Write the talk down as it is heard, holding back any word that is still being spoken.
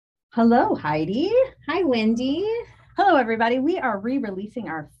Hello, Heidi. Hi, Wendy. Hello, everybody. We are re-releasing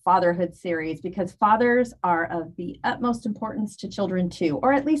our fatherhood series because fathers are of the utmost importance to children too,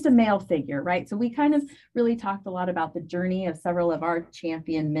 or at least a male figure, right? So we kind of really talked a lot about the journey of several of our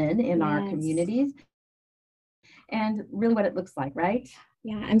champion men in our Yes. communities and really what it looks like, right?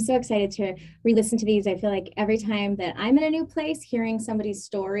 Yeah, I'm so excited to re-listen to these. I feel like every time that I'm in a new place, hearing somebody's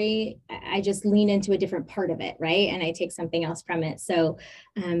story, I just lean into a different part of it, right? And I take something else from it. So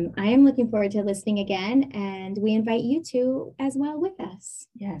I am looking forward to listening again, and we invite you to as well with us.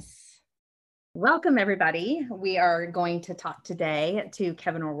 Yes. Welcome, everybody. We are going to talk today to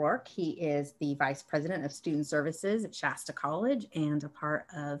Kevin O'Rourke. He is the Vice President of Student Services at Shasta College and a part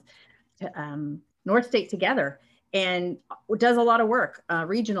of North State Together, and does a lot of work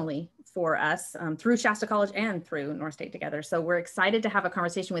regionally for us through Shasta College and through North State Together. So we're excited to have a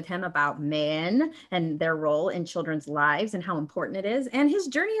conversation with him about men and their role in children's lives and how important it is, and his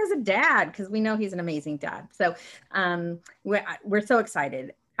journey as a dad, because we know he's an amazing dad. So we're so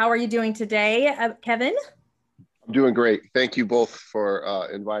excited. How are you doing today, Kevin? I'm doing great. Thank you both for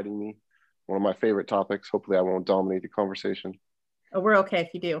inviting me. One of my favorite topics. Hopefully, I won't dominate the conversation. Oh, we're okay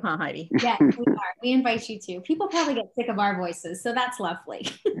if you do, huh, Heidi? Yes, we are. We invite you to. People probably get sick of our voices, so that's lovely.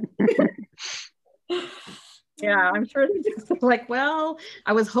 Yeah, I'm sure they're just like, well,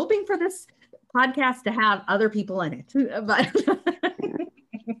 I was hoping for this podcast to have other people in it, but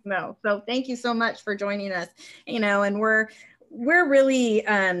no. So thank you so much for joining us. And we're really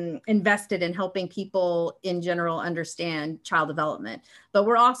invested in helping people in general understand child development, but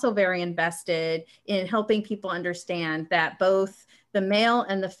we're also very invested in helping people understand that both the male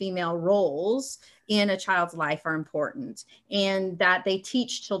and the female roles in a child's life are important, and that they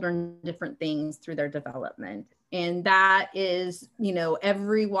teach children different things through their development. And that is,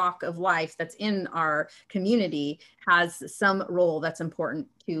 every walk of life that's in our community has some role that's important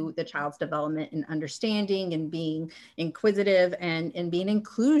to the child's development and understanding and being inquisitive and being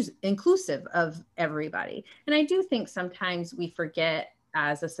inclusive of everybody. And I do think sometimes we forget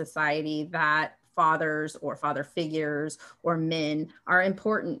as a society that fathers or father figures or men are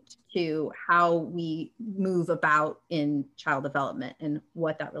important to how we move about in child development and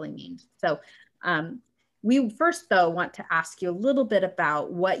what that really means. So we first, though, want to ask you a little bit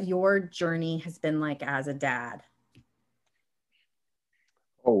about what your journey has been like as a dad.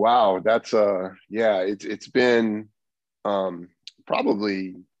 Oh wow, that's yeah, it's been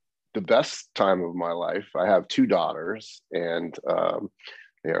probably the best time of my life. I have two daughters, and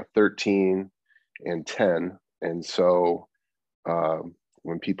they are 13 and 10, and so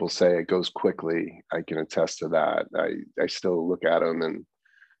when people say it goes quickly, I can attest to that. I still look at them and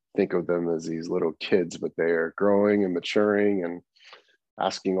think of them as these little kids, but they are growing and maturing and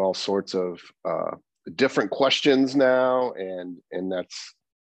asking all sorts of different questions now, and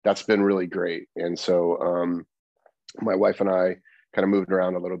that's been really great. And so my wife and I kind of moved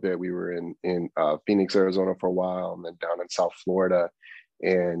around a little bit. We were in Phoenix, Arizona for a while, and then down in South Florida.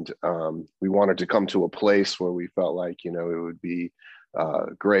 And we wanted to come to a place where we felt like it would be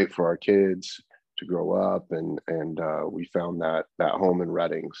great for our kids to grow up, and we found that home in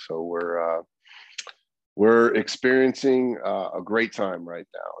Redding. So we're experiencing a great time right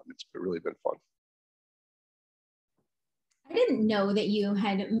now, and it's really been fun. I didn't know that you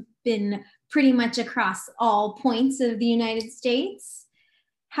had been pretty much across all points of the United States.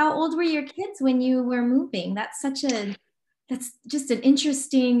 How old were your kids when you were moving? That's just an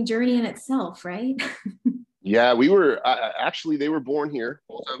interesting journey in itself, right? Yeah, we were actually, they were born here.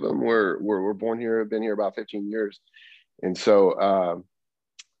 Both of them were born here. Have been here about 15 years, and so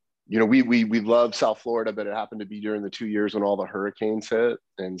we love South Florida, but it happened to be during the 2 years when all the hurricanes hit,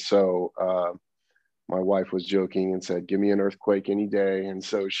 and so my wife was joking and said, "Give me an earthquake any day." And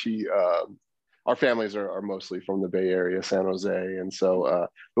so our families are mostly from the Bay Area, San Jose, and so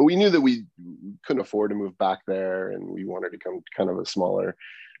but we knew that we couldn't afford to move back there, and we wanted to come kind of a smaller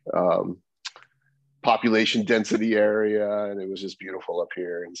um, population density area, and it was just beautiful up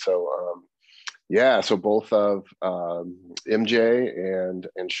here. And so yeah, so both of MJ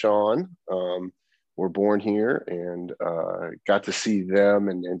and Sean were born here, and got to see them,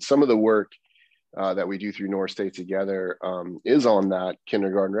 and some of the work that we do through North State Together is on that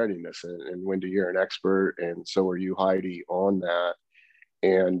kindergarten readiness. And Wendy, you're an expert, and so are you, Heidi, on that.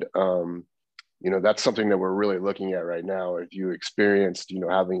 And that's something that we're really looking at right now. If you experienced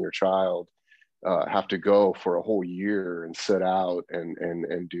having your child have to go for a whole year and sit out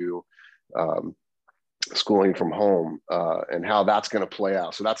and do schooling from home, and how that's going to play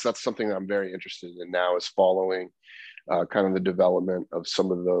out. So that's something that I'm very interested in now, is following kind of the development of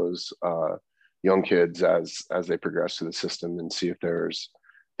some of those young kids as they progress through the system, and see if there's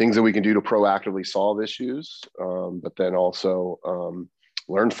things that we can do to proactively solve issues, but then also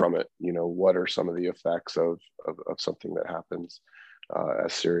learn from it. You know, what are some of the effects of something that happens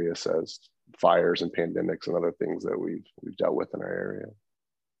as serious as fires and pandemics and other things that we've dealt with in our area.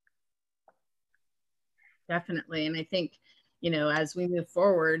 Definitely. And I think, you know, as we move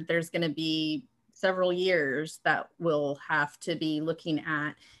forward, there's going to be several years that we'll have to be looking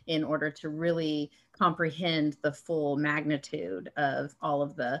at in order to really comprehend the full magnitude of all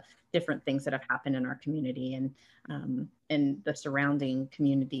of the different things that have happened in our community and the surrounding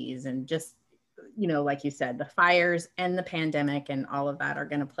communities. And just, you know, like you said, the fires and the pandemic and all of that are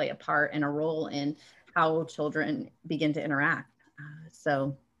going to play a part and a role in how children begin to interact.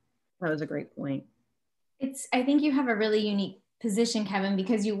 So that was a great point. I think you have a really unique position, Kevin,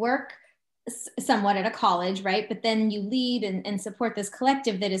 because you work somewhat at a college, right? But then you lead and support this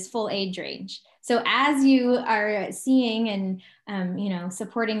collective that is full age range. So as you are seeing and, you know,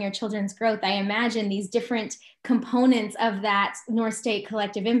 supporting your children's growth, I imagine these different components of that North State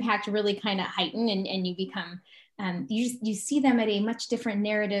collective impact really kind of heighten and you become, you see them at a much different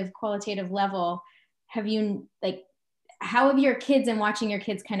narrative, qualitative level. Have you, like, how have your kids and watching your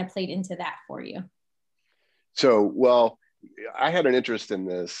kids kind of played into that for you? So, well, I had an interest in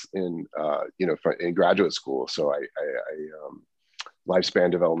this in graduate school. So lifespan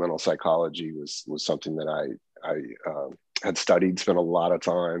developmental psychology was something that I had studied, spent a lot of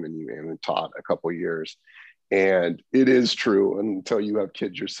time and taught a couple of years. And it is true, until you have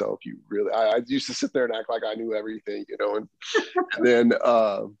kids yourself, you really, I used to sit there and act like I knew everything, you know, and then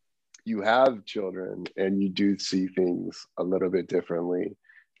you have children and you do see things a little bit differently.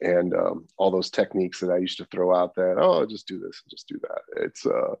 And all those techniques that I used to throw out there, oh, just do this, just do that. It's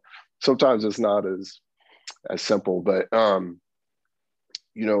sometimes it's not as simple, but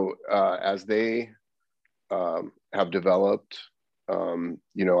you know, as they have developed, you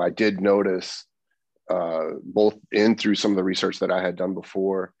know, I did notice both through some of the research that I had done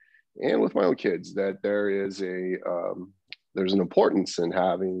before and with my own kids that there is there's an importance in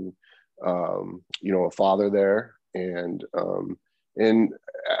having you know, a father there. And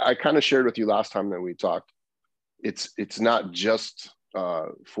I kind of shared with you last time that we talked, it's not just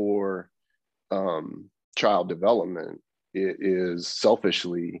for child development. It is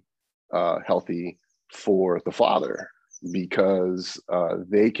selfishly healthy for the father, because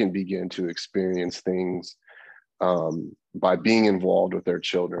they can begin to experience things by being involved with their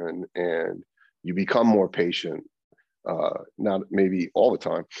children, and you become more patient, not maybe all the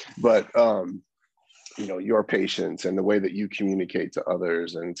time, but you know, your patience and the way that you communicate to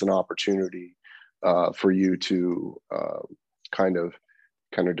others. And it's an opportunity for you to kind of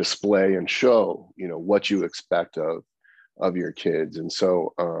display and show, you know, what you expect of your kids. And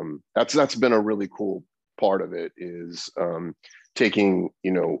so that's been a really cool part of it, is taking,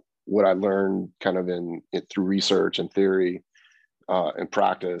 you know, what I learned kind of through research and theory and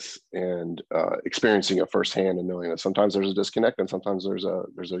practice, and experiencing it firsthand, and knowing that sometimes there's a disconnect and sometimes there's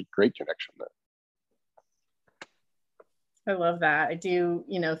a great connection there. I love that. I do,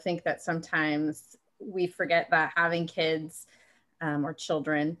 you know, think that sometimes we forget that having kids or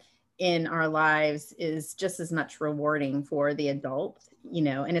children in our lives is just as much rewarding for the adult, you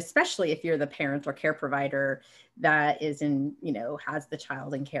know, and especially if you're the parent or care provider that is in, you know, has the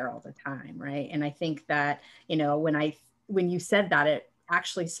child in care all the time, right? And I think that, you know, when you said that, it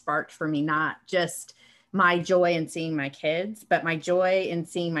actually sparked for me not just my joy in seeing my kids, but my joy in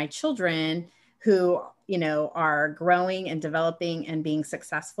seeing my children who, you know, are growing and developing and being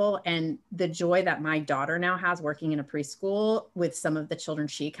successful. And the joy that my daughter now has working in a preschool with some of the children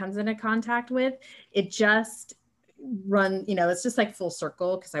she comes into contact with, it just you know, it's just like full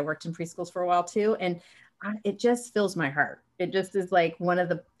circle, because I worked in preschools for a while too. And it just fills my heart. It just is like one of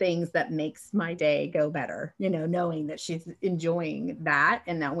the things that makes my day go better, you know, knowing that she's enjoying that,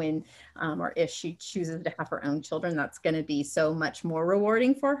 and that when, or if she chooses to have her own children, that's going to be so much more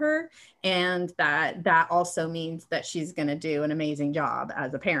rewarding for her. And that also means that she's going to do an amazing job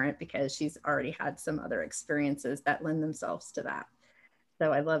as a parent, because she's already had some other experiences that lend themselves to that.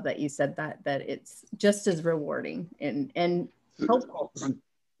 So I love that you said that it's just as rewarding and helpful.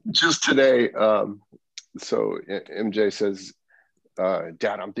 Just today, so MJ says,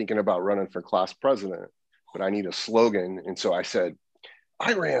 Dad, I'm thinking about running for class president, but I need a slogan. And so I said,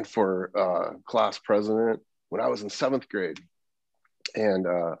 I ran for class president when I was in 7th grade. And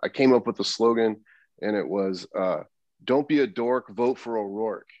I came up with the slogan, and it was, don't be a dork, vote for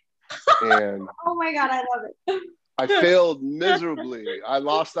O'Rourke. And oh my God, I love it. I failed miserably. I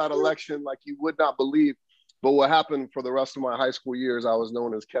lost that election like you would not believe. But what happened for the rest of my high school years, I was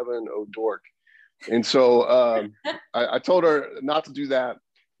known as Kevin O'Dork. And so I told her not to do that,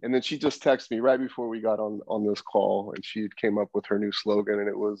 And then she just texted me right before we got on this call, and she came up with her new slogan, and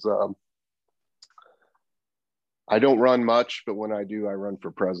it was, I don't run much, but when I do, I run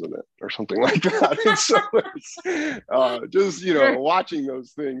for president, or something like that. And so it's just, watching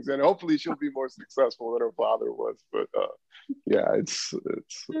those things, and hopefully she'll be more successful than her father was. But yeah, it's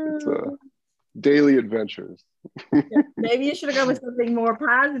daily adventures. Maybe you should have gone with something more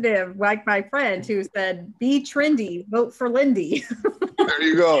positive, like my friend who said, be trendy, vote for Lindy. There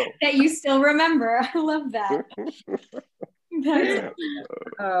you go. That you still remember. I love that.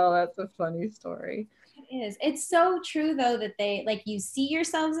 That's a funny story. It is. It's so true though, that they, like, you see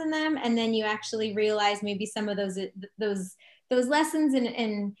yourselves in them, and then you actually realize maybe some of those lessons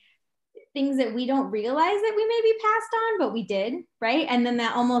and things that we don't realize that we maybe passed on, but we did, right? And then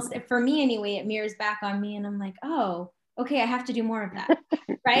that almost, for me anyway, it mirrors back on me, and I'm like, oh, okay, I have to do more of that,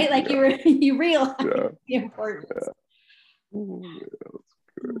 right? Like you realize the importance.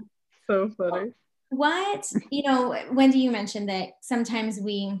 So funny. What, Wendy, you mentioned that sometimes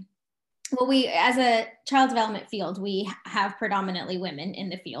we, as a child development field, we have predominantly women in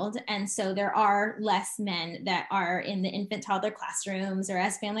the field. And so there are less men that are in the infant toddler classrooms or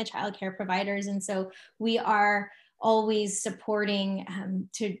as family child care providers. And so we are always supporting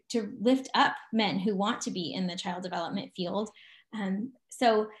to lift up men who want to be in the child development field.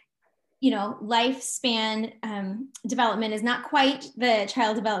 So lifespan development is not quite the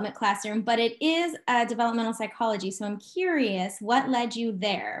child development classroom, but it is developmental psychology. So I'm curious, what led you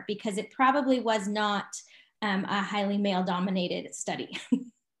there? Because it probably was not a highly male-dominated study.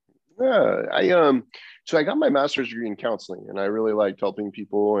 Yeah, so I got my master's degree in counseling, and I really liked helping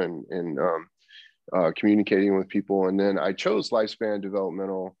people and communicating with people. And then I chose lifespan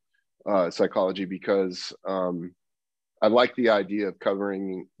developmental psychology because I like the idea of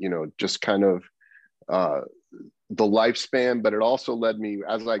covering, just kind of the lifespan, but it also led me,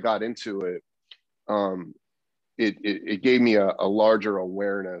 as I got into it, it gave me a larger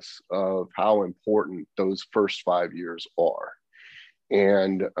awareness of how important those first 5 years are.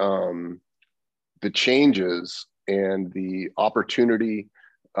 And the changes and the opportunity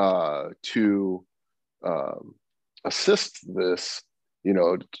to assist this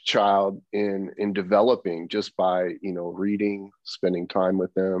child in developing just by reading, spending time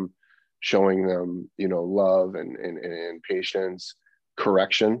with them, showing them love and patience,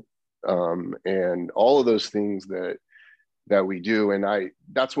 correction, and all of those things that we do. And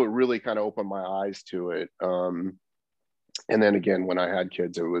that's what really kind of opened my eyes to it. And then again, when I had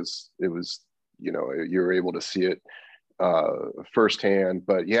kids, it was you were able to see it firsthand.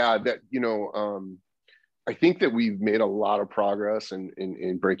 But yeah, that I think that we've made a lot of progress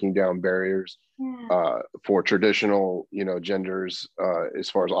in breaking down barriers for traditional, genders as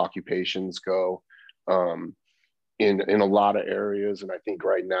far as occupations go in a lot of areas. And I think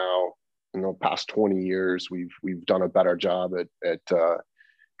right now, in the past 20 years, we've done a better job at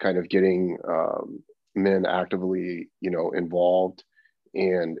kind of getting men actively, involved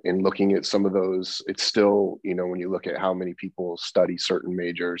and looking at some of those. It's still, when you look at how many people study certain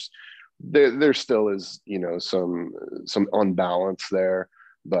majors, there still is, some unbalance there,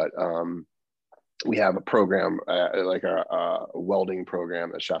 but we have a program like a welding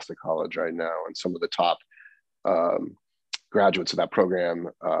program at Shasta College right now, and some of the top graduates of that program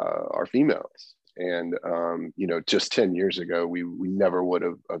are females. And just 10 years ago, we never would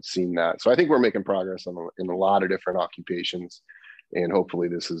have seen that. So I think we're making progress in a lot of different occupations, and hopefully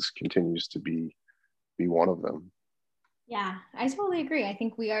this continues to be one of them. Yeah, I totally agree. I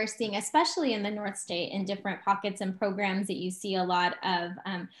think we are seeing, especially in the North State, in different pockets and programs, that you see a lot of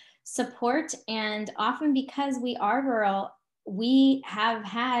support. And often because we are rural, we have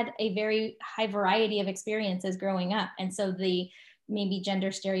had a very high variety of experiences growing up. And so the maybe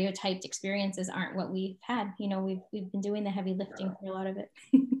gender stereotyped experiences aren't what we've had. We've been doing the heavy lifting for a lot of it.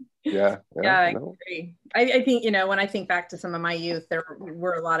 Yeah, I agree. I think, when I think back to some of my youth, there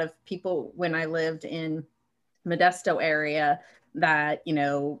were a lot of people when I lived in Modesto area that,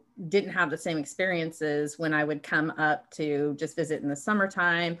 didn't have the same experiences when I would come up to just visit in the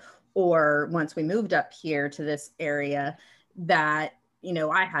summertime, or once we moved up here to this area that,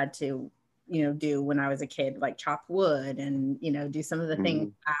 I had to, do when I was a kid, like chop wood and, do some of the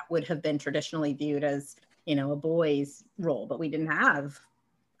things that would have been traditionally viewed as, a boy's role, but I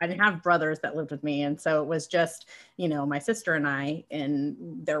didn't have brothers that lived with me. And so it was just, my sister and I, and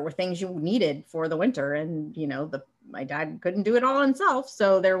there were things you needed for the winter, and, my dad couldn't do it all himself.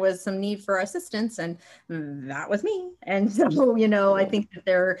 So there was some need for assistance, and that was me. And so, I think that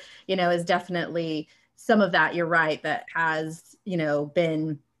there, is definitely some of that, you're right, that has,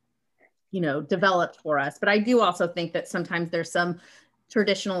 been, developed for us. But I do also think that sometimes there's some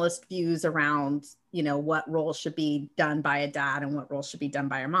traditionalist views around, you know, what roles should be done by a dad and what roles should be done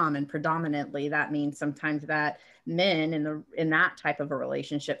by a mom. And predominantly that means sometimes that men in that type of a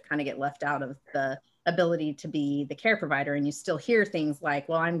relationship kind of get left out of the ability to be the care provider. And you still hear things like,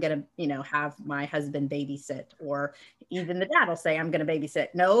 well, I'm going to, you know, have my husband babysit, or even the dad will say, I'm going to babysit.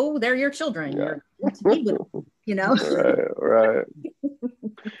 No, they're your children. Yeah. You're to be with them, you know? Right.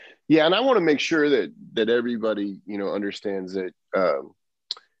 Yeah. And I want to make sure that everybody, you know, understands that,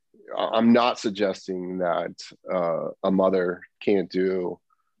 I'm not suggesting that a mother can't do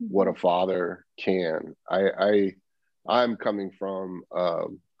what a father can. I'm coming from,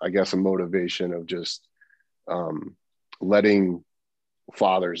 I guess, a motivation of just letting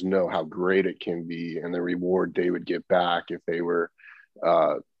fathers know how great it can be and the reward they would get back if they were,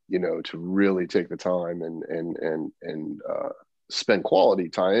 you know, to really take the time and spend quality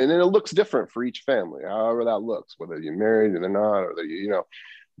time. And it looks different for each family, however that looks, whether you're married or they're not, or that you know.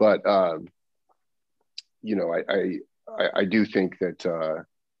 But you know, I do think that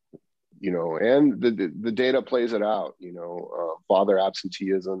you know, and the data plays it out. You know, father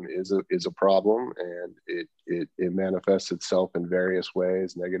absenteeism is a problem, and it manifests itself in various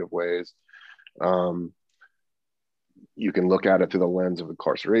ways, negative ways. You can look at it through the lens of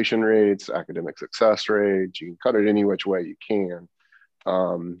incarceration rates, academic success rates. You can cut it any which way you can.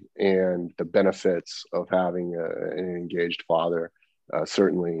 And the benefits of having an engaged father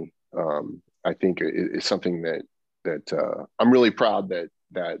certainly, I think, is something that I'm really proud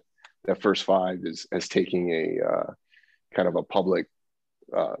that First Five is taking a kind of a public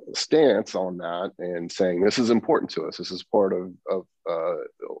stance on that and saying this is important to us. This is part of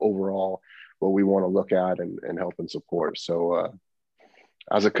overall what we want to look at and help and support. So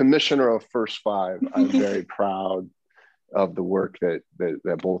as a commissioner of First Five, I'm very proud of the work that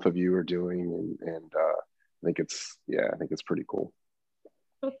both of you are doing, and I think it's pretty cool.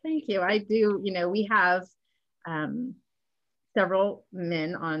 Well, thank you. I do, you know, we have several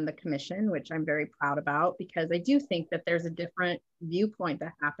men on the commission, which I'm very proud about, because I do think that there's a different viewpoint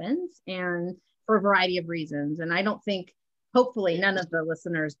that happens, and for a variety of reasons. And I don't think, hopefully none of the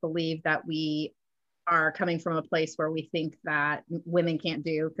listeners believe that we are coming from a place where we think that women can't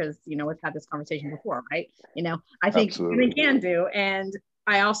do, because, you know, we've had this conversation before, right? You know, I think Absolutely. women can do. And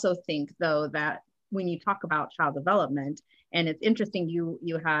I also think, though, that when you talk about child development, and it's interesting,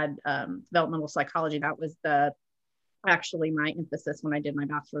 you had developmental psychology. That was actually my emphasis when I did my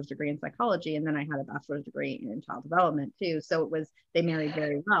bachelor's degree in psychology. And then I had a bachelor's degree in child development too. So they married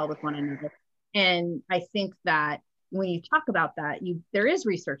very well with one another. And I think that when you talk about that, there is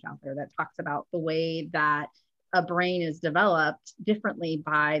research out there that talks about the way that a brain is developed differently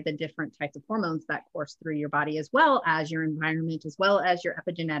by the different types of hormones that course through your body, as well as your environment, as well as your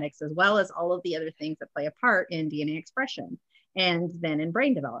epigenetics, as well as all of the other things that play a part in DNA expression and then in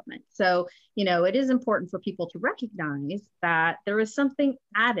brain development. So, you know, it is important for people to recognize that there is something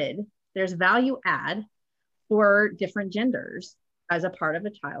added, there's value add for different genders as a part of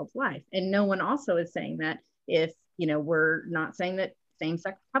a child's life. And no one also is saying that if, you know, we're not saying that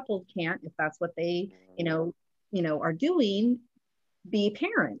same-sex couples can't, if that's what they, you know, are doing, be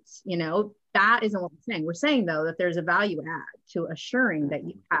parents. You know, that isn't what we're saying. We're saying, though, that there's a value add to assuring that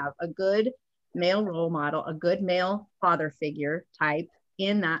you have a good male role model, a good male father figure type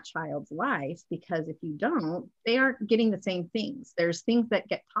in that child's life, because if you don't, they aren't getting the same things. There's things that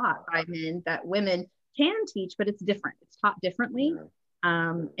get taught by men that women can teach, but it's different. It's taught differently.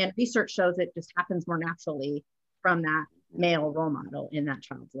 And research shows it just happens more naturally from that male role model in that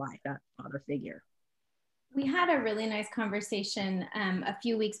child's life, that father figure. We had a really nice conversation a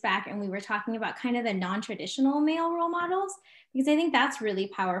few weeks back, and we were talking about kind of the non-traditional male role models, because I think that's really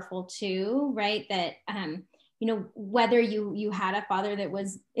powerful too, right? That, you know, whether you had a father that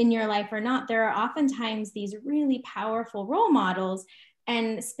was in your life or not, there are oftentimes these really powerful role models.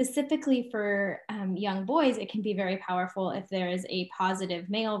 And specifically for young boys, it can be very powerful if there is a positive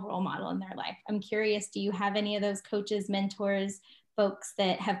male role model in their life. I'm curious, do you have any of those coaches, mentors, folks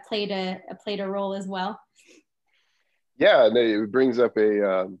that have played a role as well? Yeah, it brings up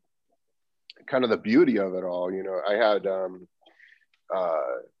a kind of the beauty of it all. You know, I had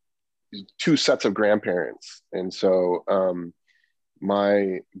two sets of grandparents, and so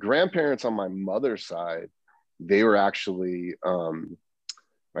my grandparents on my mother's side, they were actually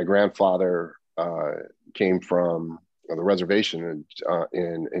my grandfather came from the reservation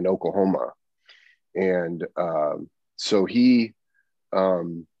in Oklahoma, and so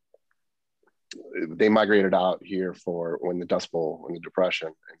they migrated out here for when the Dust Bowl and the Depression,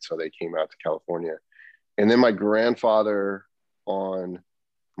 and so they came out to California. And then my grandfather on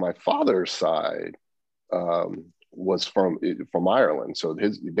my father's side was from Ireland. So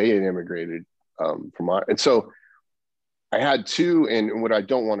they had immigrated from Ireland. And so I had two, and what I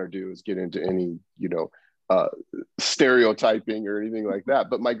don't want to do is get into any, stereotyping or anything like that.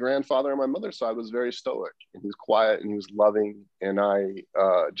 But my grandfather on my mother's side was very stoic, and he was quiet and he was loving. And I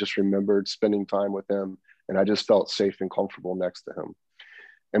just remembered spending time with him, and I just felt safe and comfortable next to him.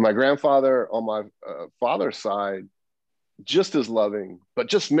 And my grandfather on my father's side, just as loving, but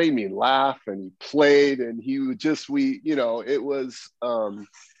just made me laugh, and he played, and he would just, it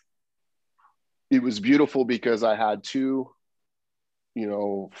was beautiful because I had two,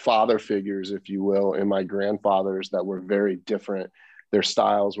 father figures, if you will, and my grandfathers that were very different. Their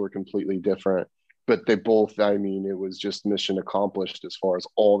styles were completely different, but they both, it was just mission accomplished as far as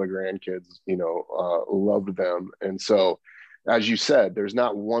all the grandkids, loved them. And so, as you said, there's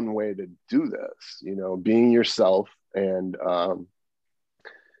not one way to do this, being yourself and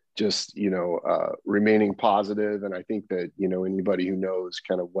just, remaining positive. And I think that, anybody who knows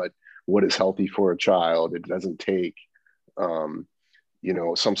kind of what is healthy for a child, it doesn't take,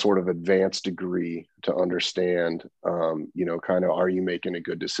 some sort of advanced degree to understand, kind of, are you making a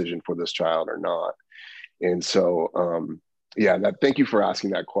good decision for this child or not? And so, thank you for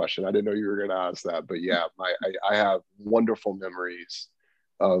asking that question. I didn't know you were going to ask that, but yeah, I have wonderful memories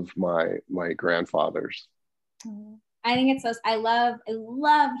of my grandfathers. I think it's I love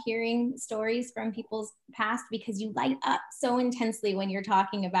hearing stories from people's past, because you light up so intensely when you're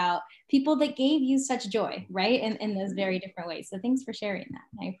talking about people that gave you such joy, right? In those very different ways. So thanks for sharing that.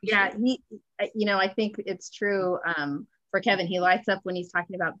 I appreciate it. I think it's true for Kevin. He lights up when he's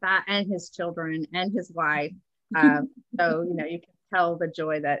talking about that and his children and his wife. So, you can tell the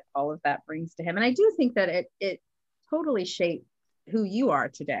joy that all of that brings to him. And I do think that it totally shaped who you are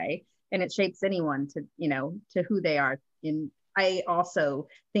today. And it shapes anyone to who they are. And I also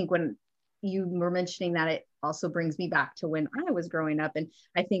think when you were mentioning that, it also brings me back to when I was growing up. And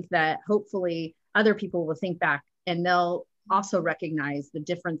I think that hopefully other people will think back and they'll also recognize the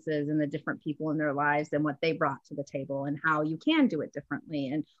differences in the different people in their lives and what they brought to the table and how you can do it differently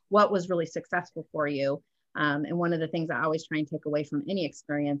and what was really successful for you. And one of the things I always try and take away from any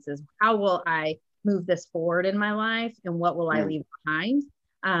experience is, how will I move this forward in my life and what will I leave behind?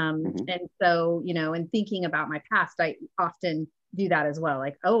 And so, in thinking about my past, I often do that as well.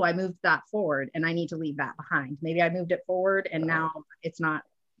 Like, oh, I moved that forward and I need to leave that behind. Maybe I moved it forward and now it's not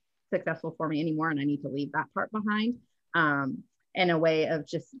successful for me anymore and I need to leave that part behind. In a way of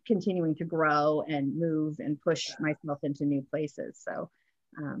just continuing to grow and move and push myself into new places. So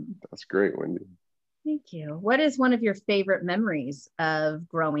that's great, Wendy. Thank you. What is one of your favorite memories of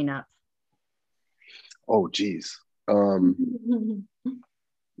growing up? Oh, geez.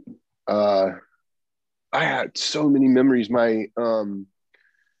 I had so many memories. My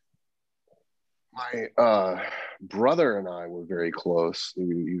brother and I were very close.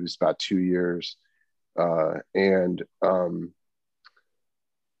 He was about 2 years. And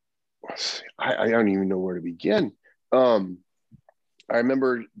I don't even know where to begin. I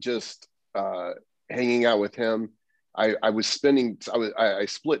remember just hanging out with him. I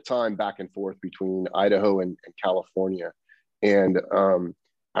split time back and forth between Idaho and California. And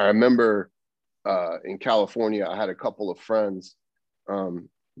I remember in California, I had a couple of friends,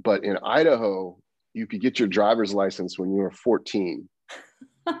 but in Idaho, you could get your driver's license when you were 14.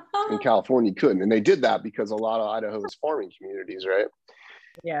 In California, you couldn't. And they did that because a lot of Idaho is farming communities, right?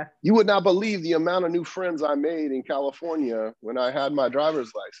 Yeah. You would not believe the amount of new friends I made in California when I had my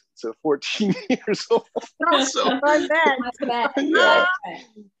driver's license at 14 years old. Yeah.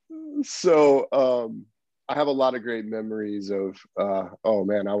 So I have a lot of great memories of, oh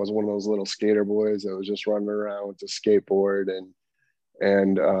man, I was one of those little skater boys that was just running around with a skateboard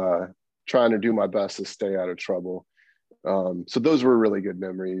and trying to do my best to stay out of trouble. So those were really good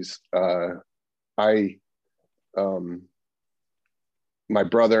memories. My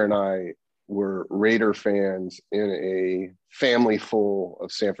brother and I were Raider fans in a family full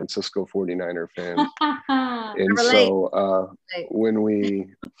of San Francisco 49er fans. And so when we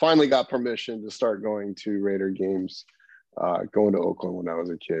finally got permission to start going to Raider games, going to Oakland when I was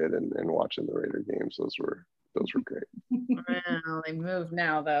a kid and watching the Raider games, those were great. Well, they moved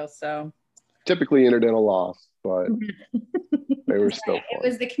now though, so typically ended in a loss, but they were still fun. It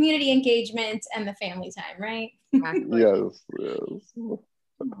was the community engagement and the family time, right? Exactly. Yes.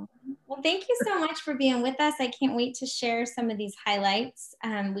 Well, thank you so much for being with us. I can't wait to share some of these highlights.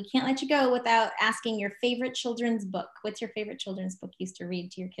 We can't let you go without asking your favorite children's book. What's your favorite children's book you used to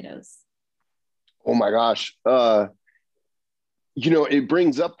read to your kiddos? Oh my gosh. it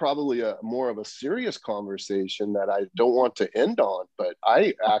brings up probably more of a serious conversation that I don't want to end on, but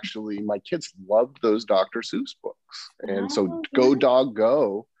my kids loved those Dr. Seuss books. And so Go Dog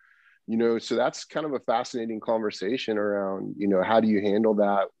Go, so that's kind of a fascinating conversation around, how do you handle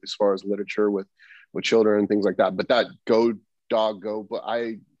that as far as literature with children and things like that. But that Go Dog Go, but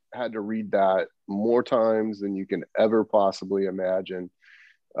I had to read that more times than you can ever possibly imagine,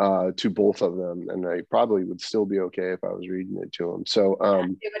 to both of them, and I probably would still be okay if I was reading it to them. So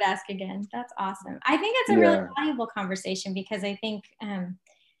they would ask again. That's awesome. I think it's a really valuable conversation, because I think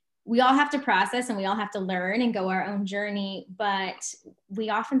we all have to process and we all have to learn and go our own journey, but we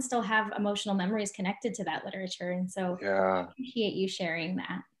often still have emotional memories connected to that literature. And so I appreciate you sharing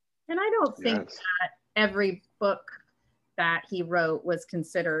that. And I don't think that every book that he wrote was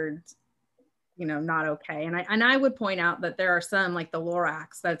considered not okay. And I would point out that there are some, like the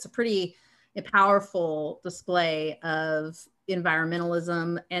Lorax, that's a pretty powerful display of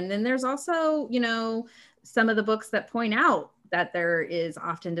environmentalism. And then there's also, some of the books that point out that there is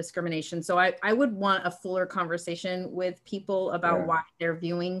often discrimination. So I would want a fuller conversation with people about why they're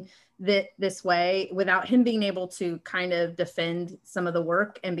viewing this way, without him being able to kind of defend some of the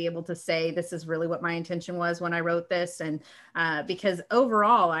work and be able to say, this is really what my intention was when I wrote this. And because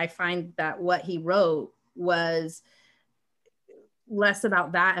overall, I find that what he wrote was less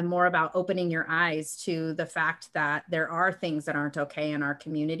about that and more about opening your eyes to the fact that there are things that aren't okay in our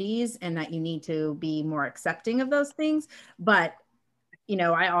communities, and that you need to be more accepting of those things. But,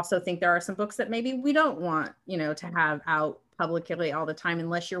 I also think there are some books that maybe we don't want, to have out publicly all the time,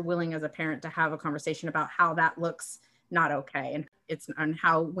 unless you're willing as a parent to have a conversation about how that looks not okay. And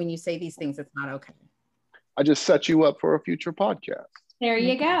how, when you say these things, it's not okay. I just set you up for a future podcast. There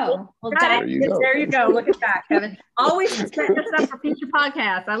you go. Well, there you go. Look at that, Kevin. Always setting us up for future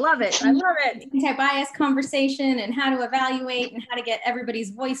podcasts. I love it. Anti-bias conversation and how to evaluate and how to get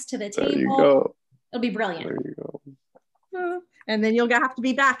everybody's voice to the table. There you go. It'll be brilliant. There you go. And then you'll have to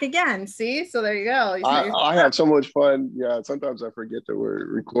be back again. See? So there you go. I have so much fun. Yeah, sometimes I forget that we're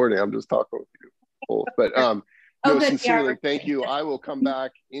recording. I'm just talking with you both. But sincerely, thank you. I will come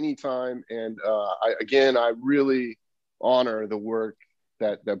back anytime. And I really honor the work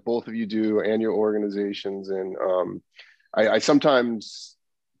that both of you do and your organizations. And I sometimes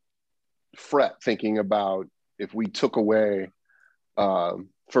fret thinking about, if we took away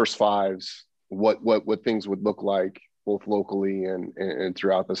First Fives, what things would look like, both locally and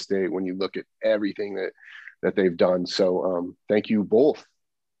throughout the state, when you look at everything that they've done. So thank you both.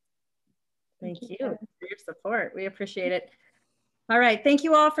 Thank you for your support. We appreciate it. All right. Thank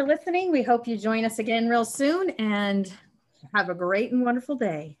you all for listening. We hope you join us again real soon, and have a great and wonderful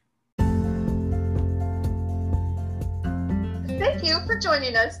day. Thank you for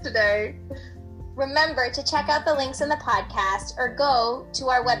joining us today. Remember to check out the links in the podcast, or go to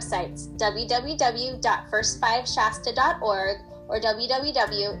our websites, www.first5shasta.org or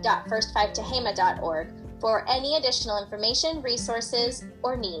www.first5tehama.org, for any additional information, resources,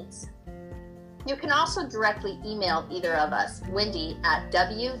 or needs. You can also directly email either of us, Wendy at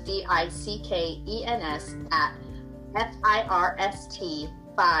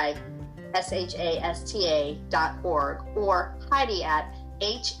WDICKENS@FIRST5SHASTA.org, or Heidi at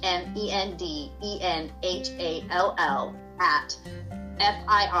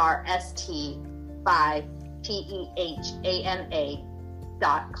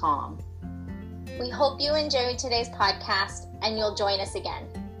We hope you enjoyed today's podcast, and you'll join us again.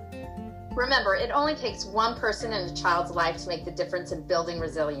 Remember, it only takes one person in a child's life to make the difference in building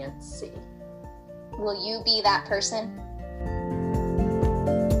resiliency. Will you be that person?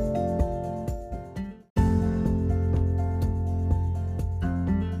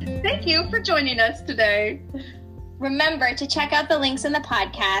 Thank you for joining us today. Remember to check out the links in the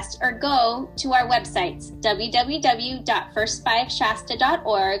podcast, or go to our websites,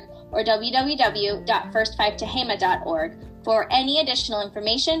 www.first5shasta.org or www.first5tehama.org, for any additional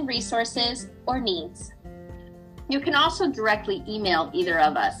information, resources, or needs. You can also directly email either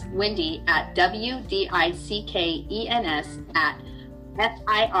of us, Wendy at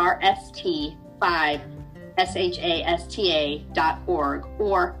WDICKENS@FIRST5SHASTA.org,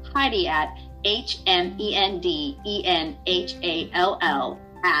 or Heidi at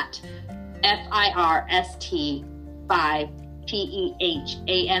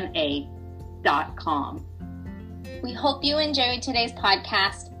We hope you enjoyed today's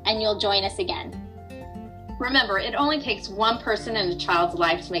podcast, and you'll join us again. Remember, it only takes one person in a child's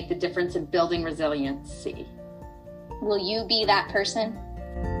life to make the difference in building resiliency. Will you be that person?